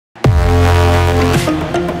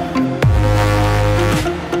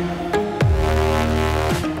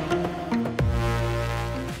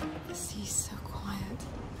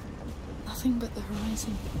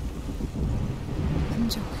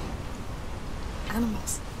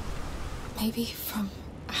animals. Maybe from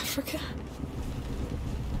Africa?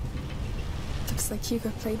 Looks like Hugo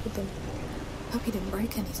played with them. Hope he didn't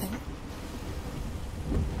break anything.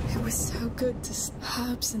 It was so good, just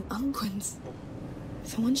herbs and unguents.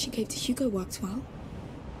 The one she gave to Hugo worked well.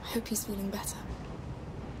 I hope he's feeling better.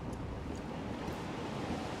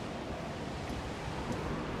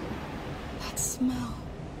 That smell.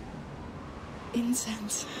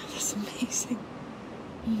 Incense. That's amazing.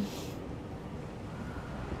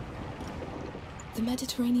 The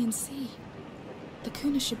Mediterranean Sea.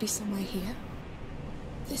 Lacuna should be somewhere here.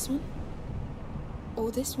 This one?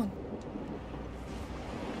 Or this one?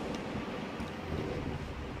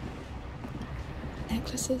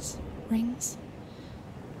 Necklaces, rings.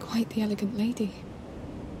 Quite the elegant lady.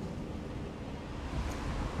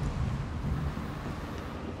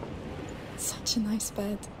 Such a nice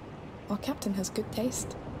bed. Our captain has good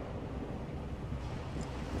taste.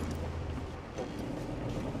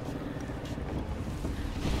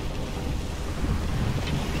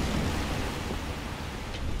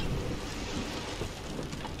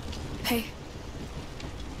 Hey.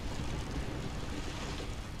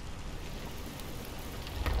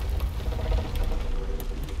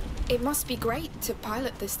 It must be great to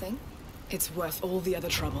pilot this thing. It's worth all the other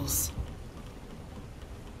troubles.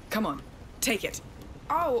 Come on, take it.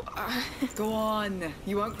 Oh, Go on.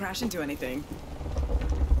 You won't crash into anything.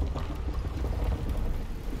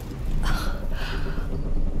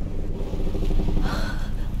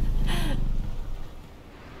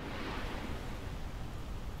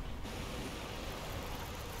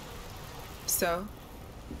 So?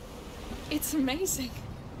 It's amazing.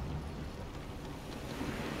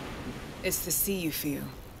 It's the sea you feel.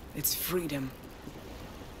 It's freedom.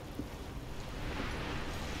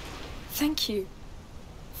 Thank you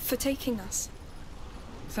for taking us.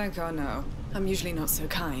 Thank God, no. I'm usually not so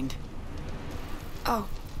kind. Oh.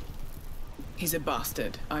 He's a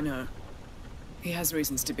bastard, I know. He has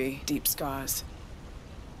reasons to be. Deep scars.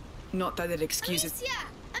 Not that it excuses— Amicia!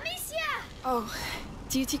 Amicia! Oh,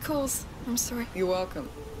 duty calls. I'm sorry. You're welcome.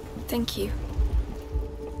 Thank you.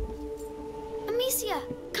 Amicia,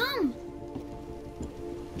 come!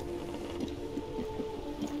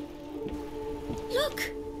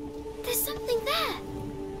 Look! There's something there!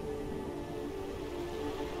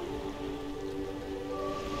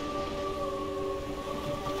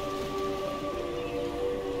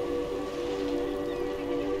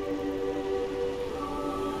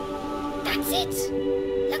 That's it!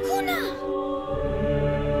 Lacuna!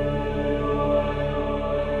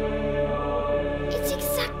 It's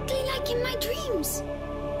exactly like in my dreams.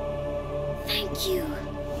 Thank you.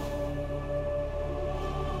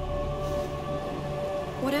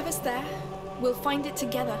 Whatever's there, we'll find it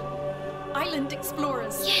together. Island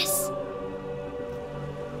explorers. Yes!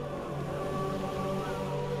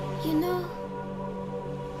 You know,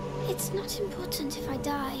 it's not important if I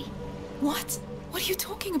die. What? What are you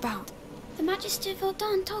talking about? The Magister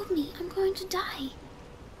Vaudan told me I'm going to die.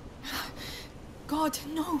 God,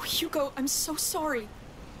 no, Hugo, I'm so sorry.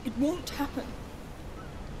 It won't happen.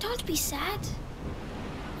 Don't be sad.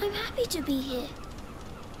 I'm happy to be here.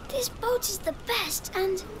 This boat is the best,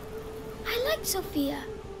 and I like Sophia.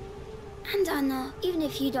 And Anna, even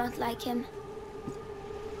if you don't like him.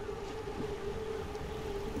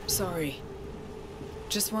 Sorry.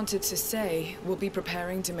 Just wanted to say, we'll be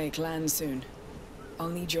preparing to make land soon. I'll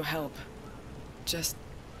need your help. Just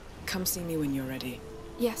come see me when you're ready.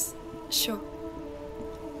 Yes, sure.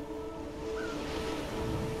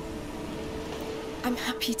 I'm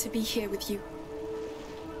happy to be here with you.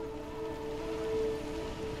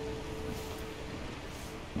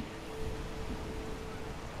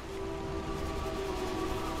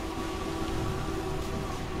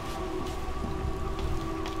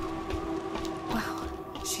 Wow,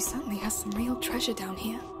 she certainly has some real treasure down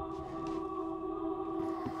here.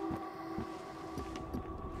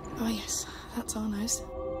 Oh yes, that's Arno's.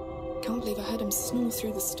 Can't believe I heard him snore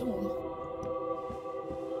through the storm.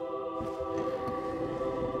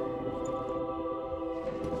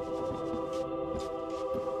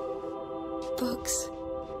 Books.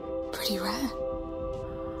 Pretty rare.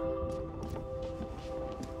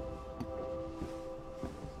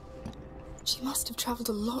 She must have traveled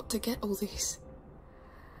a lot to get all these.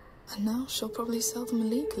 And now she'll probably sell them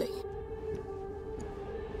illegally.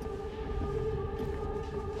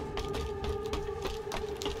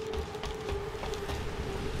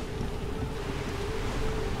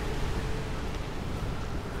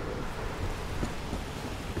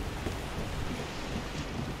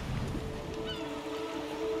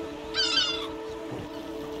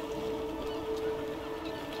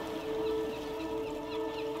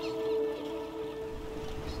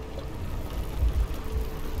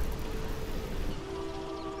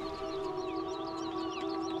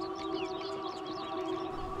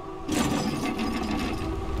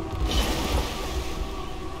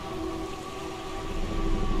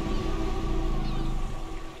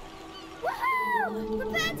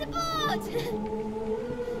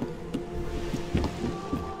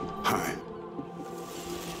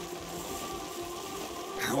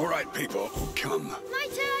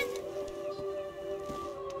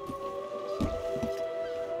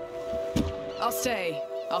 I'll stay.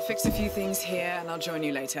 I'll fix a few things here and I'll join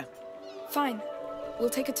you later. Fine. We'll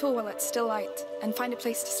take a tour while it's still light and find a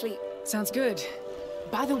place to sleep. Sounds good.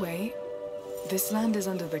 By the way, this land is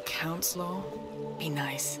under the Count's law. Be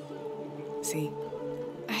nice. See?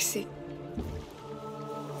 I see.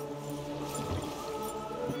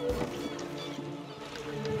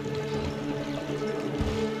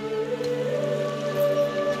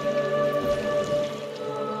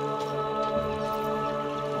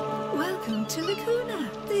 Welcome to Laguna.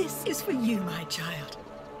 This is for you, my child.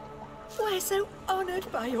 We're so honored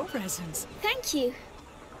by your presence. Thank you.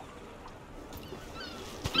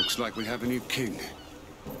 Looks like we have a new king.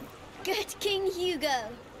 Good King Hugo.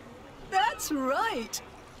 That's right.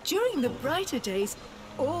 During the brighter days,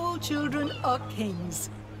 all children are kings.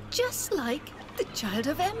 Just like the Child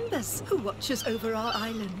of Embers who watches over our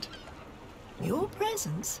island. Your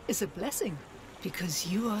presence is a blessing because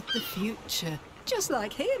you are the future, just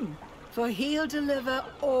like him. For he'll deliver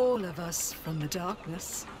all of us from the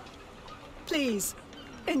darkness. Please,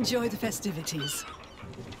 enjoy the festivities.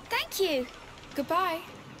 Thank you. Goodbye.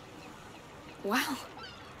 Wow.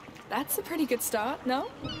 That's a pretty good start,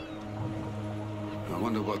 no? I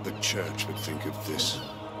wonder what the church would think of this.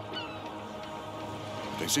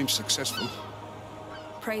 They seem successful.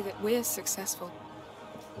 Pray that we're successful.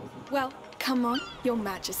 Well, come on, Your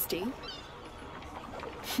Majesty.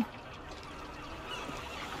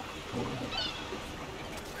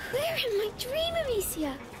 We're in my dream,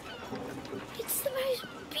 Amicia. It's the most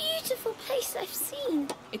beautiful place I've seen.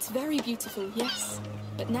 It's very beautiful, yes.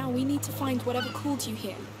 But now we need to find whatever called you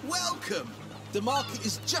here. Welcome! The market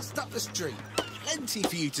is just up the street. Plenty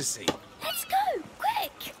for you to see. Let's go,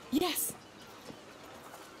 quick! Yes.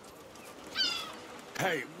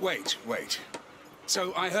 Hey, wait.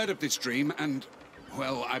 So I heard of this dream and,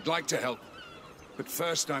 well, I'd like to help. But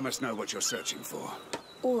first I must know what you're searching for.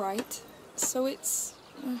 All right. So it's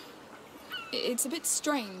a bit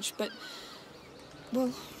strange, but,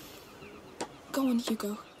 well, go on,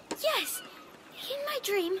 Hugo. Yes! In my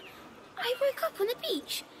dream, I woke up on a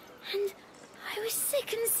beach, and I was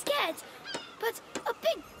sick and scared. But a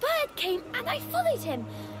big bird came, and I followed him.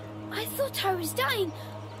 I thought I was dying,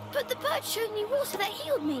 but the bird showed me water that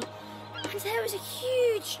healed me. And there was a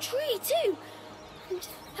huge tree, too. And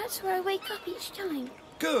that's where I wake up each time.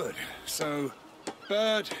 Good. So,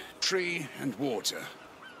 bird, tree, and water.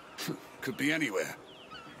 Could be anywhere.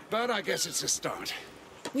 But I guess it's a start.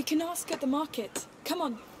 We can ask at the market. Come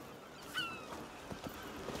on.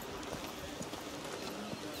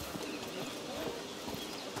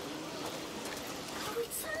 Oh,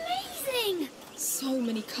 it's amazing! So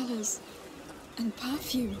many colors. And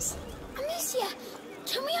perfumes. Amicia,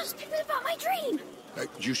 can we ask people about my dream?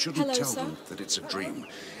 You shouldn't Hello, tell sir. them that it's a dream.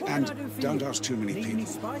 What can I And do for don't you? ask too many Need any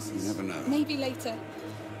people. spices? You never know. Maybe later.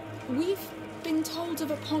 We've been told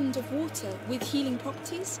of a pond of water with healing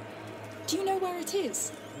properties. Do you know where it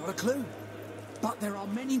is? Not a clue. But there are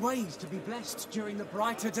many ways to be blessed during the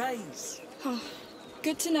brighter days. Oh,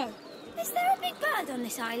 good to know. Is there a big bird on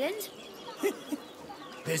this island?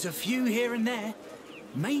 There's a few here and there.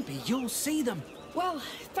 Maybe you'll see them. Well,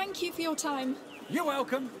 thank you for your time. You're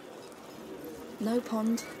welcome. No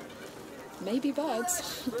pond. Maybe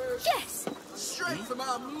birds. Yes! Straight from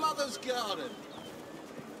our mother's garden.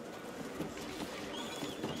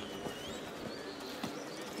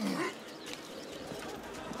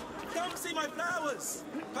 Come see my flowers!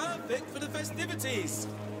 Perfect for the festivities!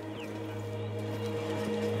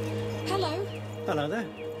 Hello. Hello there.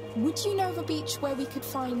 Would you know of a beach where we could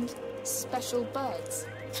find special birds?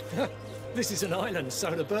 This is an island, so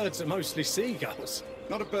the birds are mostly seagulls.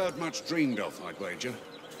 Not a bird much dreamed of, I'd wager.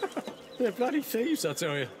 They're bloody thieves, I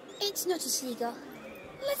tell you. It's not a seagull.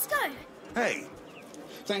 Let's go. Hey,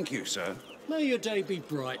 thank you, sir. May your day be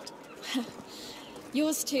bright.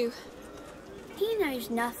 Yours too. He knows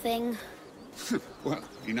nothing. Well,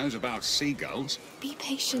 he knows about seagulls. Be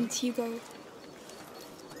patient, Hugo.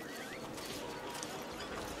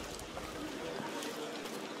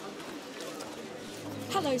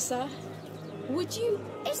 Hello, sir. Would you...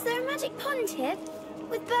 Is there a magic pond here?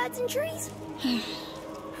 With birds and trees?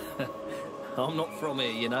 I'm not from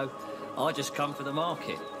here, you know. I just come for the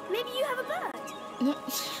market. Maybe you have a bird? No.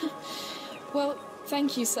 Well,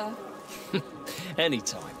 thank you, sir.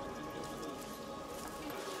 Anytime.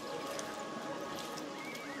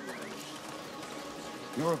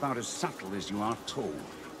 You're about as subtle as you are tall.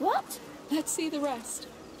 What? Let's see the rest.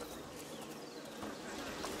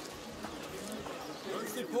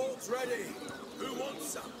 Roasted pork's ready. Who wants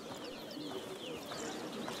some?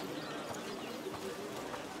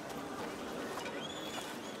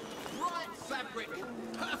 Bright fabric.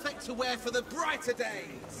 Perfect to wear for the brighter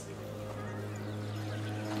days.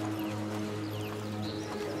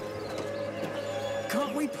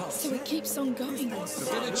 we pass So it keeps on going. The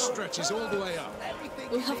village stretches all the way up.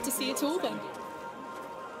 We'll have to see it all then.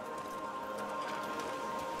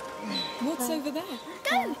 What's over there?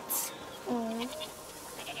 Goats!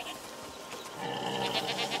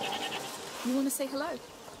 You want to say hello?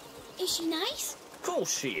 Is she nice? Of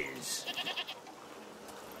course she is.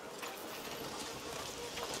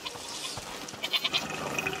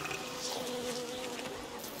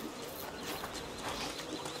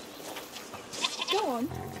 Go on.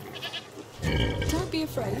 Don't be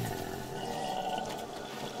afraid.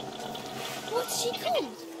 What's she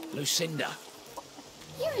called? Lucinda.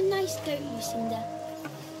 You're a nice goat, Lucinda.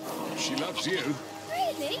 She loves you.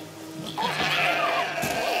 Really?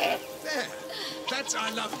 There. That's I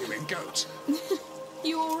love you in goat.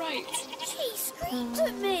 You all right? She screamed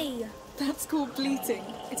at me. That's called bleating.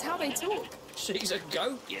 It's how they talk. She's a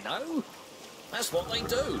goat, you know. That's what they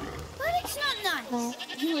do. But it's not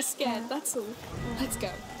nice. You were scared, that's all. Let's go.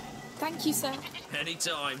 Thank you, sir.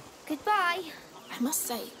 Anytime. Goodbye. I must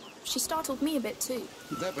say, she startled me a bit too.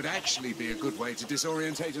 That would actually be a good way to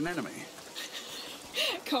disorientate an enemy.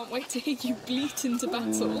 Can't wait to hear you bleat into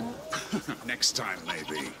battle. Next time,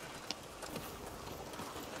 maybe.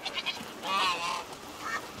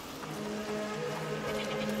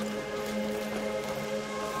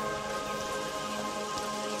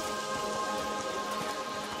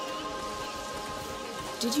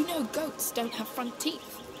 Did you know goats don't have front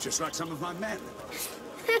teeth? Just like some of my men.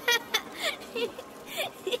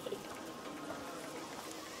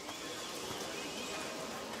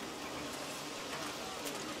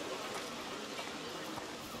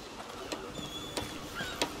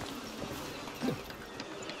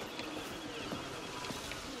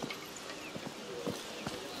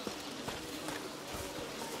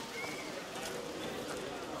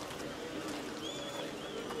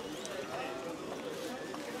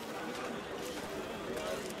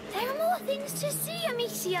 There are more things to see,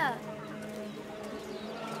 Amicia.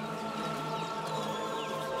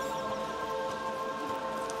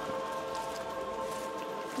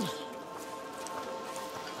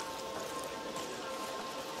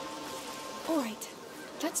 All right,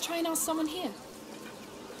 let's try and ask someone here.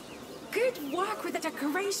 Good work with the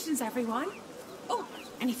decorations, everyone. Oh,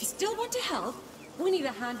 and if you still want to help, we need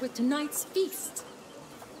a hand with tonight's feast.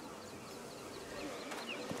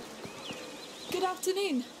 Good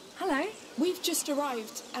afternoon. Hello. We've just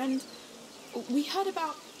arrived, and we heard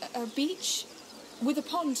about a beach with a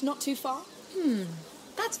pond not too far.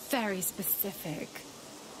 That's very specific.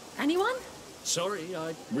 Anyone? Sorry,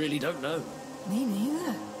 I really don't know. Me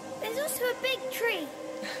neither. There's also a big tree.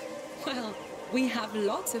 Well, we have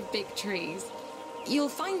lots of big trees. You'll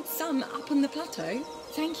find some up on the plateau.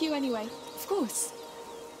 Thank you anyway. Of course.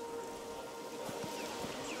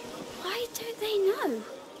 Why don't they know?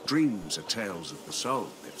 Dreams are tales of the soul,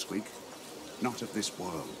 Pipsqueak. Not of this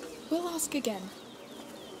world. We'll ask again.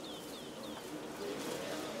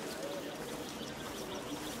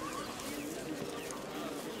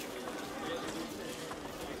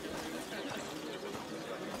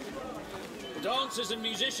 The dancers and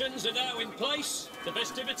musicians are now in place. The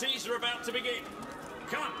festivities are about to begin.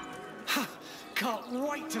 Come! Can't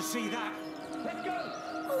wait to see that. Let's go!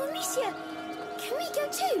 Oh, Amicia, can we go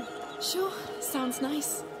too? Sure, sounds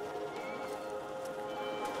nice.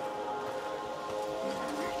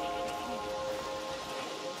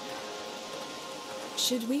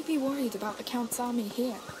 Should we be worried about the Count's army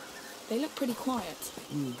here? They look pretty quiet.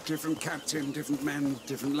 Different captain, different men,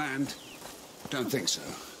 different land. Don't think so.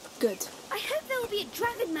 Good. I hope there will be a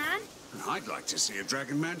dragon man. I'd like to see a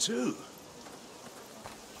dragon man too.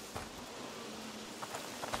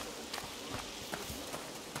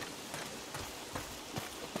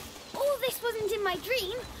 All this wasn't in my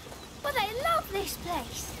dream, but I love this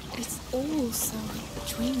place. It's all so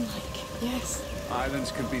dreamlike, yes.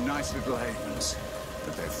 Islands can be nice little havens,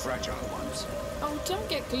 but they're fragile ones. Oh, don't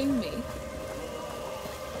get gloomy.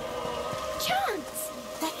 Chance!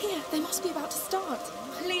 They're here. They must be about to start.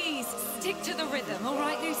 Please, stick to the rhythm, all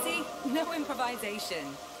right, Lucy? No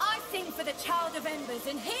improvisation. I sing for the Child of Embers,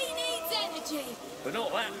 and he needs energy. But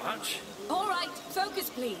not that much. All right, focus,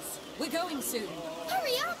 please. We're going soon.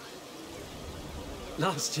 Hurry up!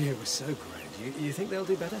 Last year was so grand. You think they'll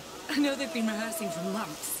do better? I know they've been rehearsing for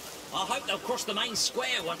months. I hope they'll cross the main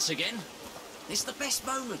square once again. It's the best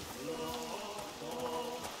moment.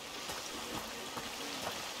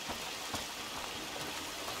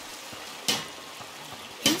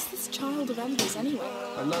 Who's this Child of Embers anyway?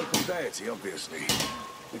 A local deity, obviously.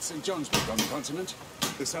 It's St. John's book on the continent.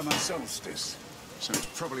 The summer solstice. So it's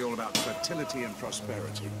probably all about fertility and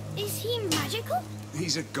prosperity. Is he magical?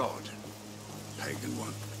 He's a god. Pagan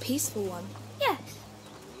one. Peaceful one. Yes.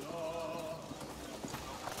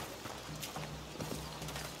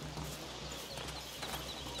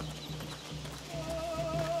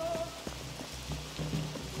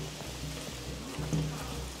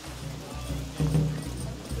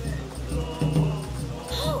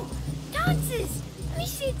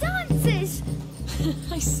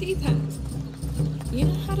 I see that. You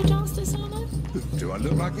know how to dance this, Anna? Do I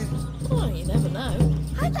look like it? Well, you never know.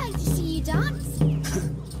 I'd like to see you dance.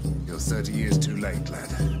 You're 30 years too late,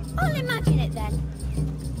 lad. I'll imagine it then.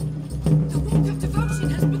 The walk of devotion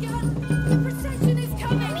has begun. The procession is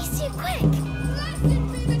coming. Amicia, quick! Blessed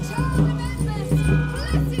be the child of endless.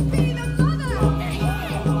 Blessed be the mother. They're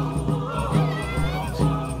here.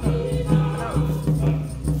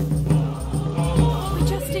 We're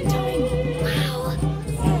just in time.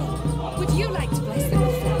 Wow! Would you like to bless them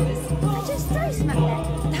with flowers? I just throw some at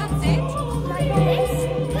them. That's it. Like this.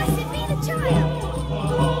 Blessed be the child.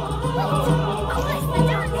 Wait, I'll bless the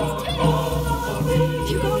dancers too.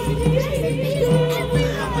 Hugo, Blessed be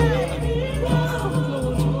everyone.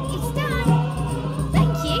 It's done.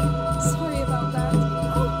 Thank you. sorry about that.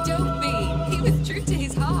 Oh, don't be. He was true to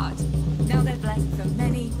his heart. Now they're blessed for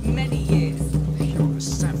many, many years. You're a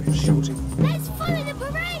savage, Shorty. Let's follow the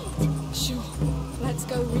parade. Sure. Let's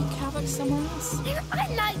go wreak havoc somewhere else.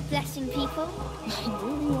 I like blessing people. I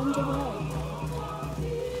really wonder why.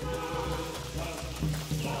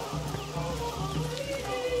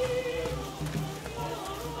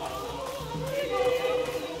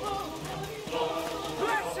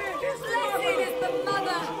 Blessed is the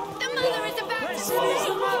mother. The mother is about to speak.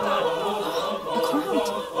 A crowd.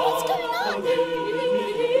 What's going on?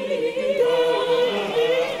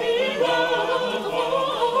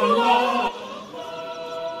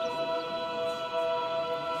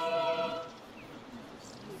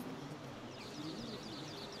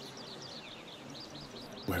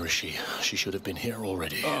 Where is she? She should have been here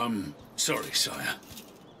already. Sorry, sire.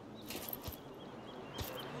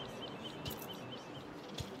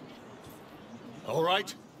 All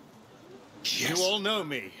right? Yes. You all know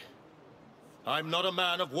me. I'm not a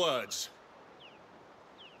man of words.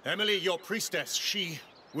 Emily, your priestess, she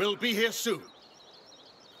will be here soon.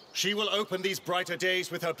 She will open these brighter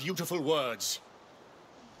days with her beautiful words.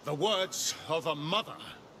 The words of a mother.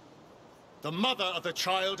 The mother of the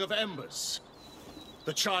child of embers.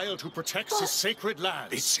 The child who protects his sacred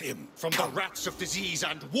land. It's him. From the rats of disease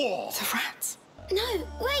and war. The rats. No,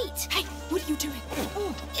 wait. Hey, what are you doing?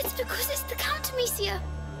 Oh. It's because it's the Count, Amicia.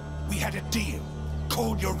 We had a deal.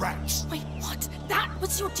 Call your rats. Wait, what? That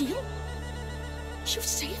was your deal? You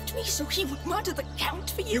saved me so he would murder the Count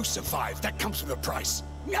for you? You survived. That comes with a price.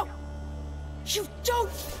 No! You don't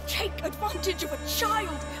take advantage of a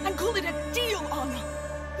child and call it a deal, Anna!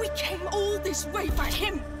 We came all this way for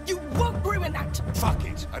him! You won't ruin that! Fuck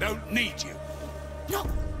it. I don't need you. No!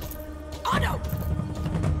 Anna!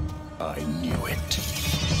 I knew it.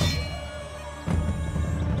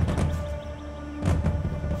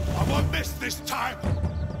 I won't miss this time.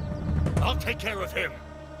 I'll take care of him.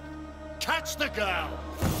 Catch the girl!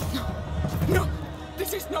 No!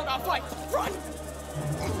 This is not our fight! Run!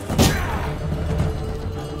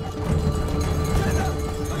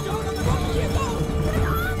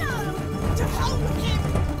 To hell with him!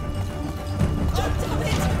 Oh, damn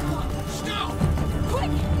it! Stop!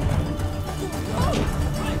 Quick! Oh!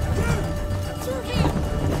 Through here!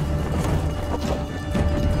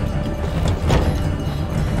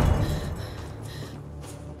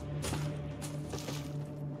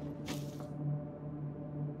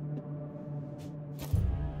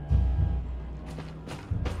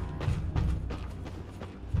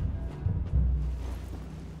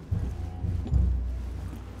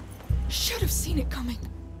 Should have seen it coming.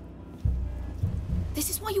 This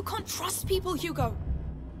is why you can't trust people, Hugo.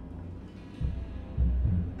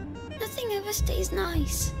 Nothing ever stays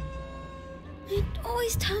nice. It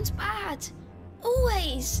always turns bad.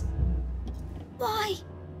 Always. Why?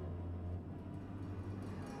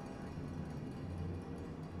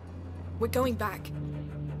 We're going back.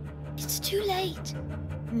 It's too late.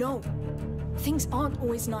 No. Things aren't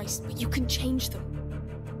always nice, but you can change them.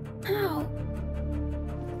 How?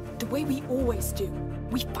 The way we always do.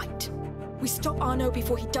 We fight. We stop Arno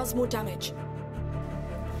before he does more damage.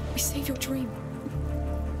 We save your dream.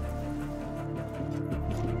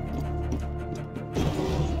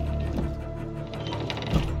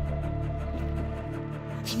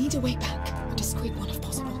 We need a way back. A discreet one if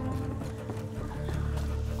possible.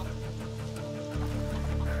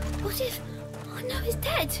 What if Arno is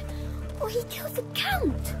dead? Or he killed the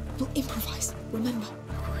Count? We'll improvise, remember?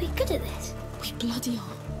 Are we good at this? We bloody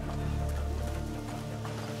are.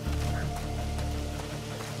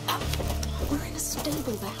 We're in a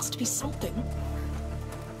stable, there has to be something.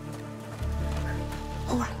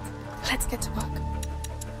 All right, let's get to work.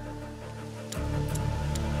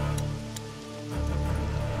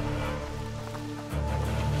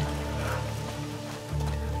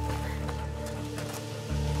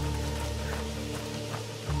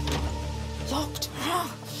 Locked.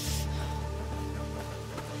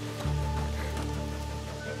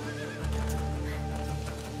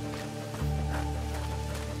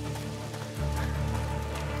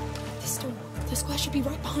 I should be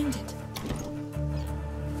right behind it.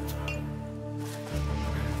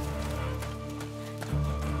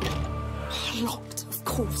 Locked, of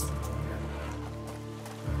course.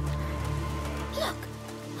 Look,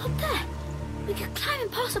 up there. We could climb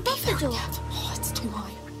and pass above the door. Oh, it's too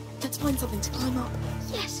high. Let's find something to climb up.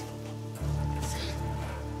 Yes.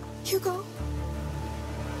 Hugo?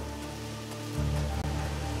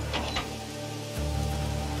 I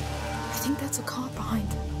think that's a cart behind.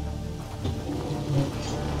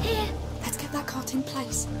 Here. Let's get that cart in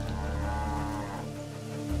place.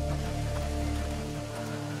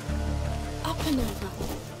 Up and over.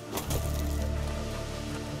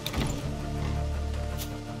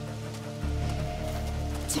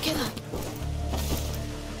 Together.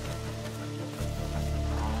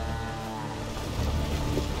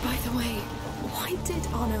 By the way, why did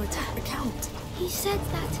Arno attack the Count? He said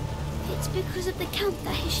that it's because of the Count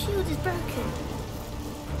that his shield is broken.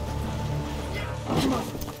 Come on.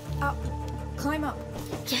 Up. Climb up.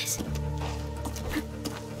 Yes.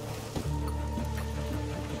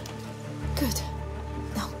 Good.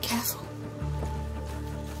 Now, careful.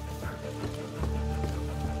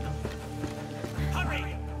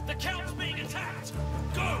 Hurry! The Count's being attacked!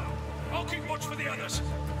 Go! I'll keep watch for the others.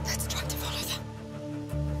 Let's try to follow them.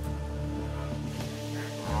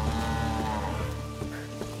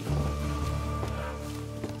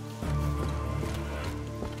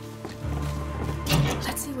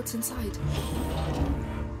 Let's see what's inside.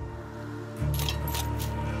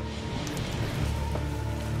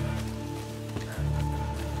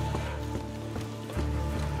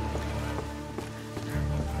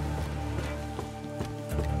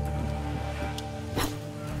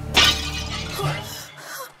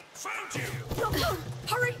 Found you! No!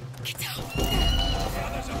 Hurry! Get down! The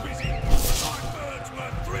others are busy. 5 birds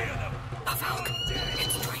worth 3 of them. A falcon.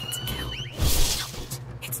 It's trying to kill. Stop it.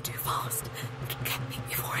 It's too fast. Get me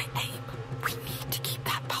before I aim. We need to keep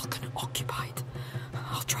that falcon occupied.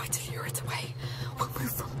 I'll try to lure it away. We'll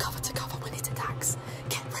move from cover to cover when it attacks.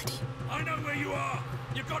 Get ready. I know where you are.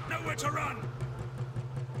 You've got nowhere to run.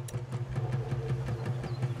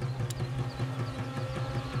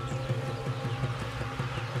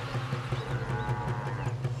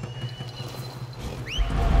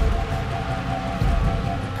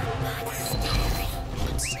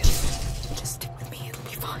 Just stick with me, it'll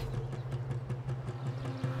be fine.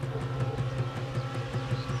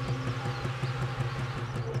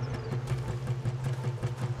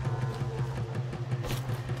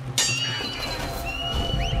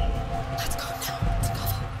 Let's go now, to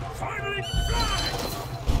cover. Finally, fly!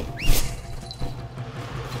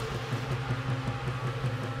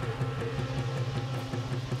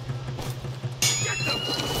 Get them!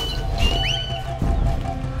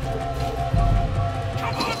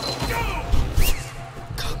 Come on, go!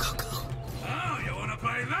 Go, go, go. Oh, you want to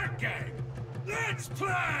play that game? Let's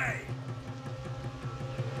play!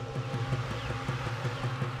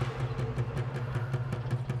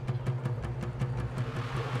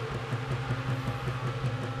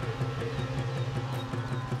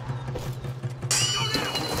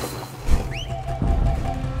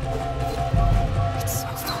 It's so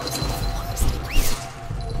fast. Honestly, please.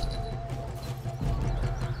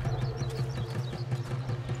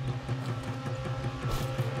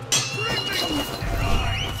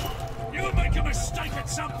 Right! You'll make a mistake at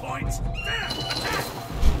some point. There, attack!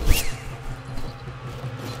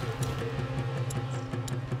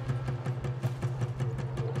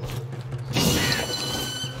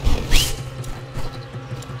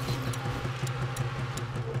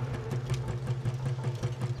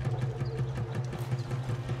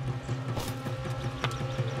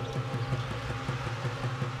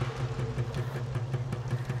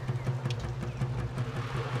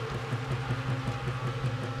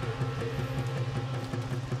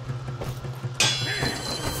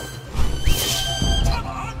 Come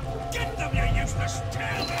on! Get them, you useless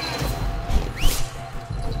tailman!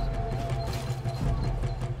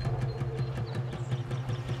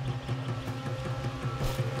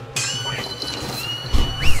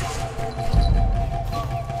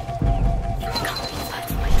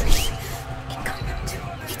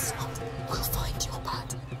 It's not. We'll find your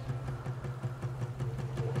pad.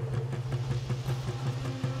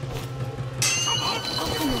 Come on!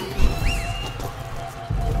 Up and over.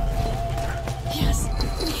 Yes.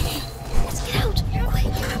 Let's get out. Quick.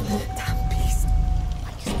 Damn beast. I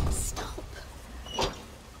just stop.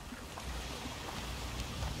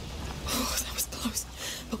 Oh, that was close.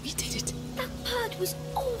 But we did it. That bird was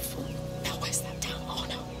awful. Now where's that town? Oh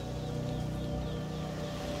no.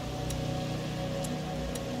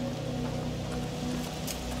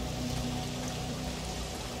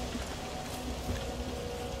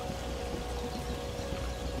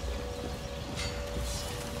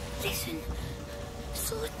 Listen.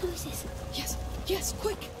 Sword noises. Yes, yes,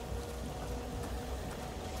 quick!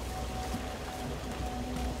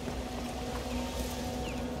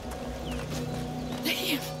 They're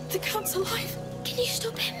here! The Count's alive! Can you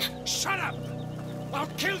stop him? Shut up! I'll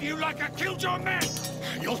kill you like I killed your men!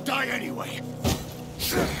 You'll die anyway!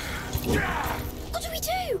 What do we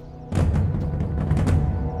do?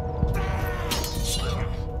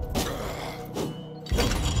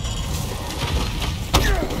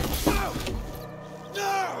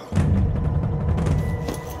 No!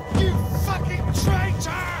 You fucking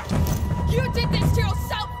traitor! You did this to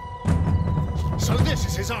yourself! So this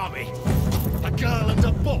is his army? A girl and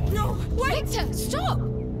a boy? No! Wait! Victor, stop!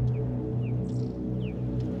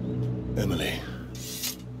 Emily.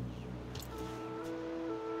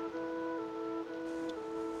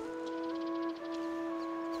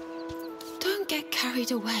 Don't get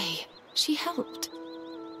carried away. She helped.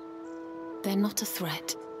 They're not a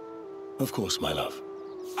threat. Of course, my love.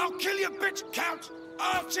 I'll kill you, bitch, Count!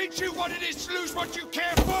 I'll teach you what it is to lose what you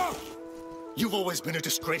care for! You've always been a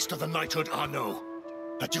disgrace to the knighthood, Arnaud.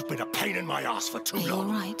 But you've been a pain in my ass for too long. Are you all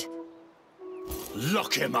right?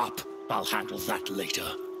 Lock him up. I'll handle that later.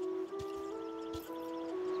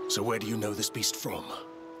 So where do you know this beast from?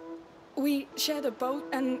 We shared a boat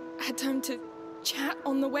and had time to chat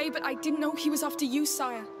on the way, but I didn't know he was after you,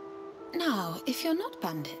 sire. Now, if you're not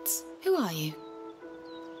bandits, who are you?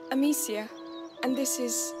 Amicia, and this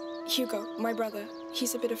is Hugo, my brother.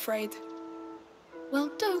 He's a bit afraid. Well,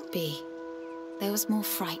 don't be. There was more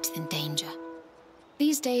fright than danger.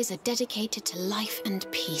 These days are dedicated to life and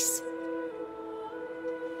peace.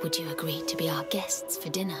 Would you agree to be our guests for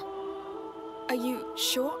dinner? Are you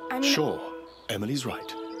sure? I mean... Sure. Emily's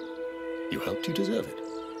right. You helped, you deserve it.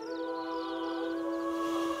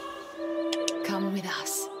 Come with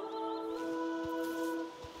us.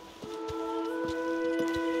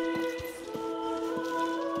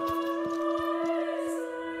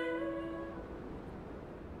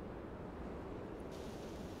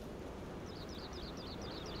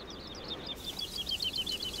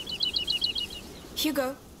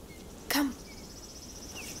 Hugo, come.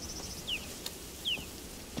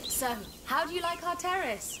 So, how do you like our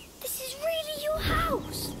terrace? This is really your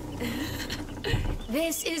house.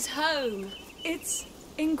 This is home. It's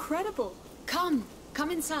incredible. Come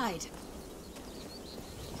inside.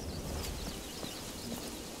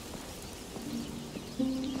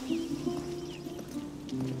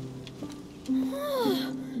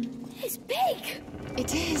 Oh, it's big.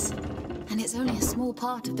 It is. And it's only a small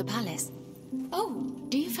part of the palace. Oh,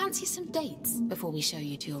 do you fancy some dates before we show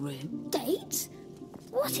you to your room? Dates?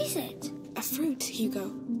 What is it? A fruit,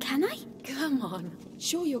 Hugo. Can I? Come on.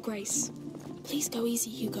 Sure, Your Grace. Please go easy,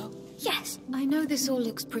 Hugo. Yes. I know this all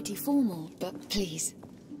looks pretty formal, but please,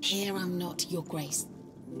 here I'm not Your Grace.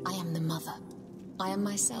 I am the mother. I am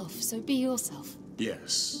myself, so be yourself.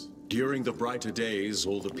 Yes. During the brighter days,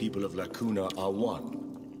 all the people of La Cuna are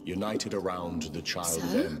one, united around the Child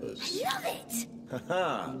of Embers. I love it!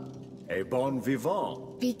 Haha! A bon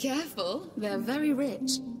vivant. Be careful, they're very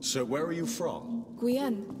rich. So where are you from?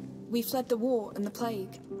 Guyenne. We fled the war and the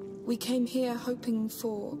plague. We came here hoping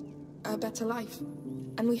for a better life.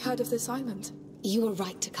 And we heard of this island. You were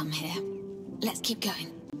right to come here. Let's keep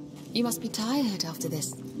going. You must be tired after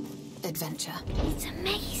this adventure. It's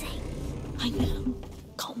amazing. I know.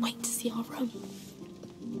 Can't wait to see our room.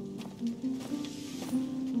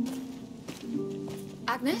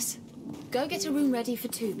 Agnes, go get a room ready for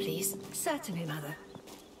 2, please. Certainly, Mother.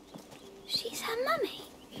 She's her mummy.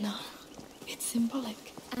 No, it's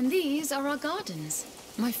symbolic. And these are our gardens.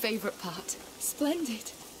 My favorite part. Splendid.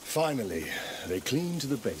 Finally, they cleaned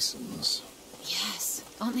the basins. Yes,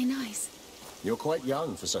 aren't they nice? You're quite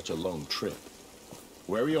young for such a long trip.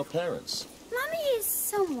 Where are your parents? Mummy is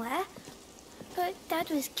somewhere, but Dad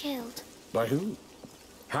was killed. By who?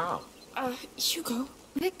 How? Hugo.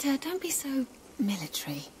 Victor, don't be so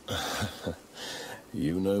military.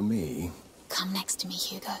 You know me. Come next to me,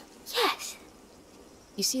 Hugo. Yes.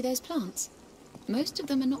 You see those plants? Most of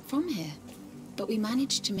them are not from here, but we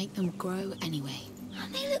managed to make them grow anyway.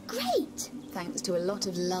 And they look great. Thanks to a lot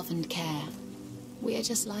of love and care. We are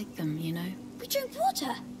just like them, you know. We drink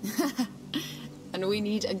water. And we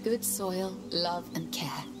need a good soil, love and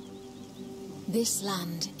care. This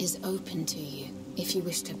land is open to you, if you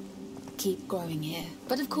wish to keep growing here.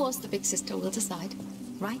 But of course, the big sister will decide.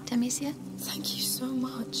 Right, Amicia? Thank you so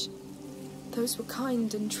much. Those were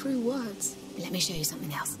kind and true words. Let me show you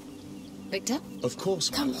something else. Victor? Of course,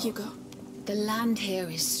 Come, Hugo. The land here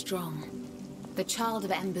is strong. The Child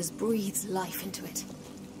of Embers breathes life into it.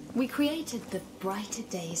 We created the brighter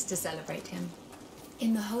days to celebrate him,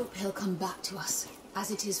 in the hope he'll come back to us.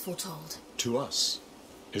 as it is foretold. To us,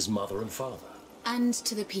 his mother and father. And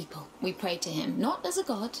to the people. We pray to him, not as a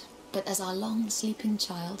god, but as our long-sleeping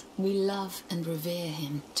child. We love and revere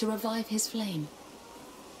him, to revive his flame.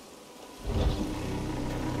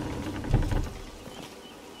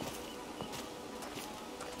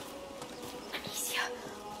 Amicia,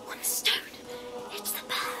 on the stone. It's the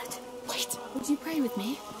bird. Wait, would you pray with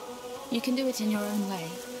me? You can do it in your own way.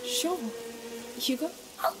 Sure. Hugo?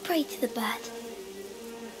 I'll pray to the bird.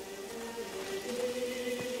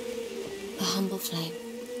 A humble flame,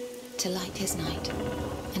 to light his night,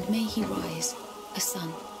 and may he rise, a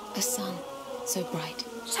sun, so bright.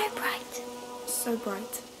 So bright. So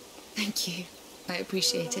bright. Thank you. I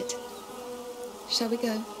appreciate it. Shall we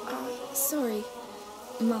go? Sorry,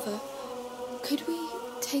 Mother. Could we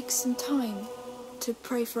take some time to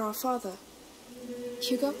pray for our father?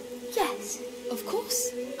 Hugo? Yes. Of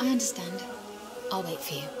course. I understand. I'll wait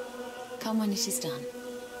for you. Come when it is done.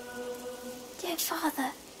 Dear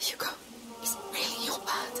Father. Hugo, is it really your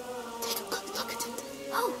bird? Take a good look at it.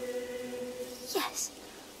 Oh, yes.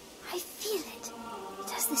 I feel it. It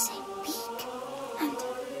has the same beak. And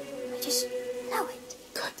I just know it.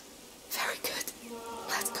 Good. Very good.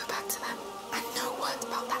 Let's go back to them. And no word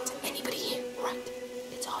about that to anybody here, right?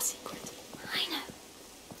 It's our secret. I know.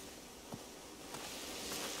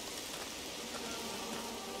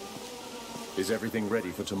 Is everything ready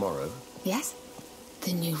for tomorrow? Yes.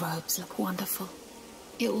 The new robes look wonderful.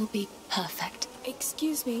 It will be perfect.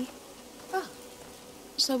 Excuse me. Oh.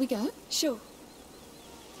 Shall we go? Sure.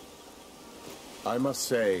 I must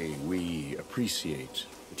say, we appreciate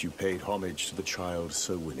that you paid homage to the child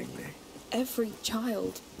so willingly. Every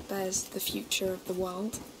child bears the future of the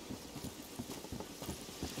world.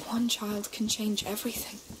 One child can change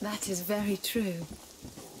everything. That is very true.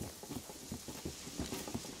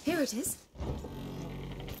 Here it is.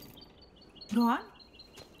 Go on.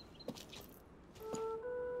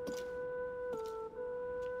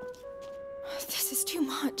 This is too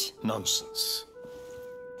much. Nonsense.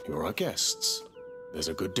 You're our guests. There's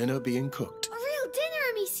a good dinner being cooked. A real dinner,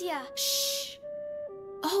 Amicia. Shh.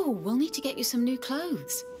 Oh, we'll need to get you some new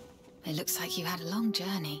clothes. It looks like you had a long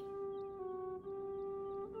journey.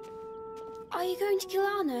 Are you going to kill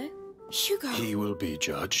Arno? Hugo. He will be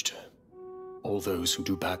judged. All those who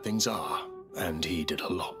do bad things are, and he did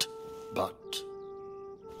a lot. But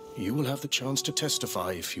you will have the chance to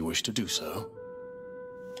testify if you wish to do so.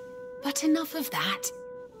 But enough of that.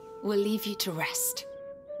 We'll leave you to rest.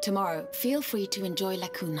 Tomorrow, feel free to enjoy La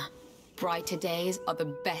Cuna. Brighter days are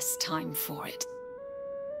the best time for it.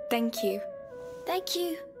 Thank you. Thank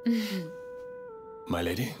you. My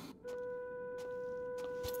lady?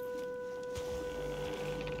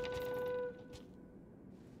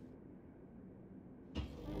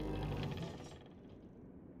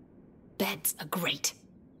 Beds are great.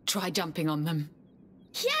 Try jumping on them.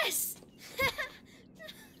 Yes!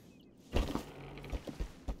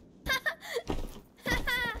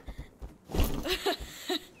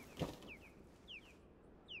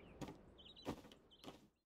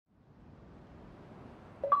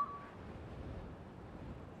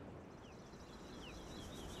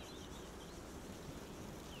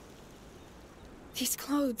 These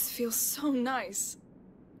clothes feel so nice.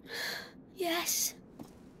 Yes.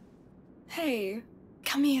 Hey,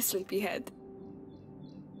 come here, sleepyhead.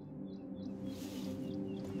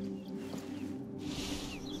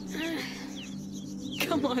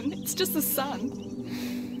 Come on, it's just the sun.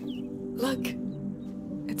 Look,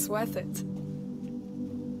 it's worth it.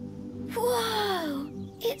 Whoa!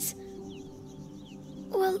 It's...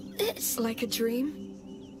 well, it's... like a dream?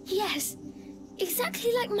 Yes,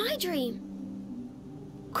 exactly like my dream.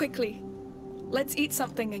 Quickly, let's eat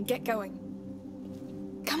something and get going.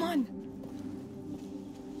 Come on.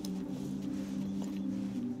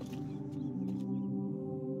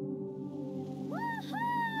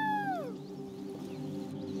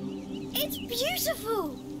 It's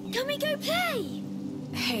beautiful! Can we go play?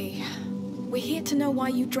 Hey, we're here to know why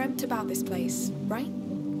you dreamt about this place, right?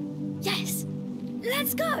 Yes.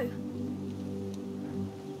 Let's go!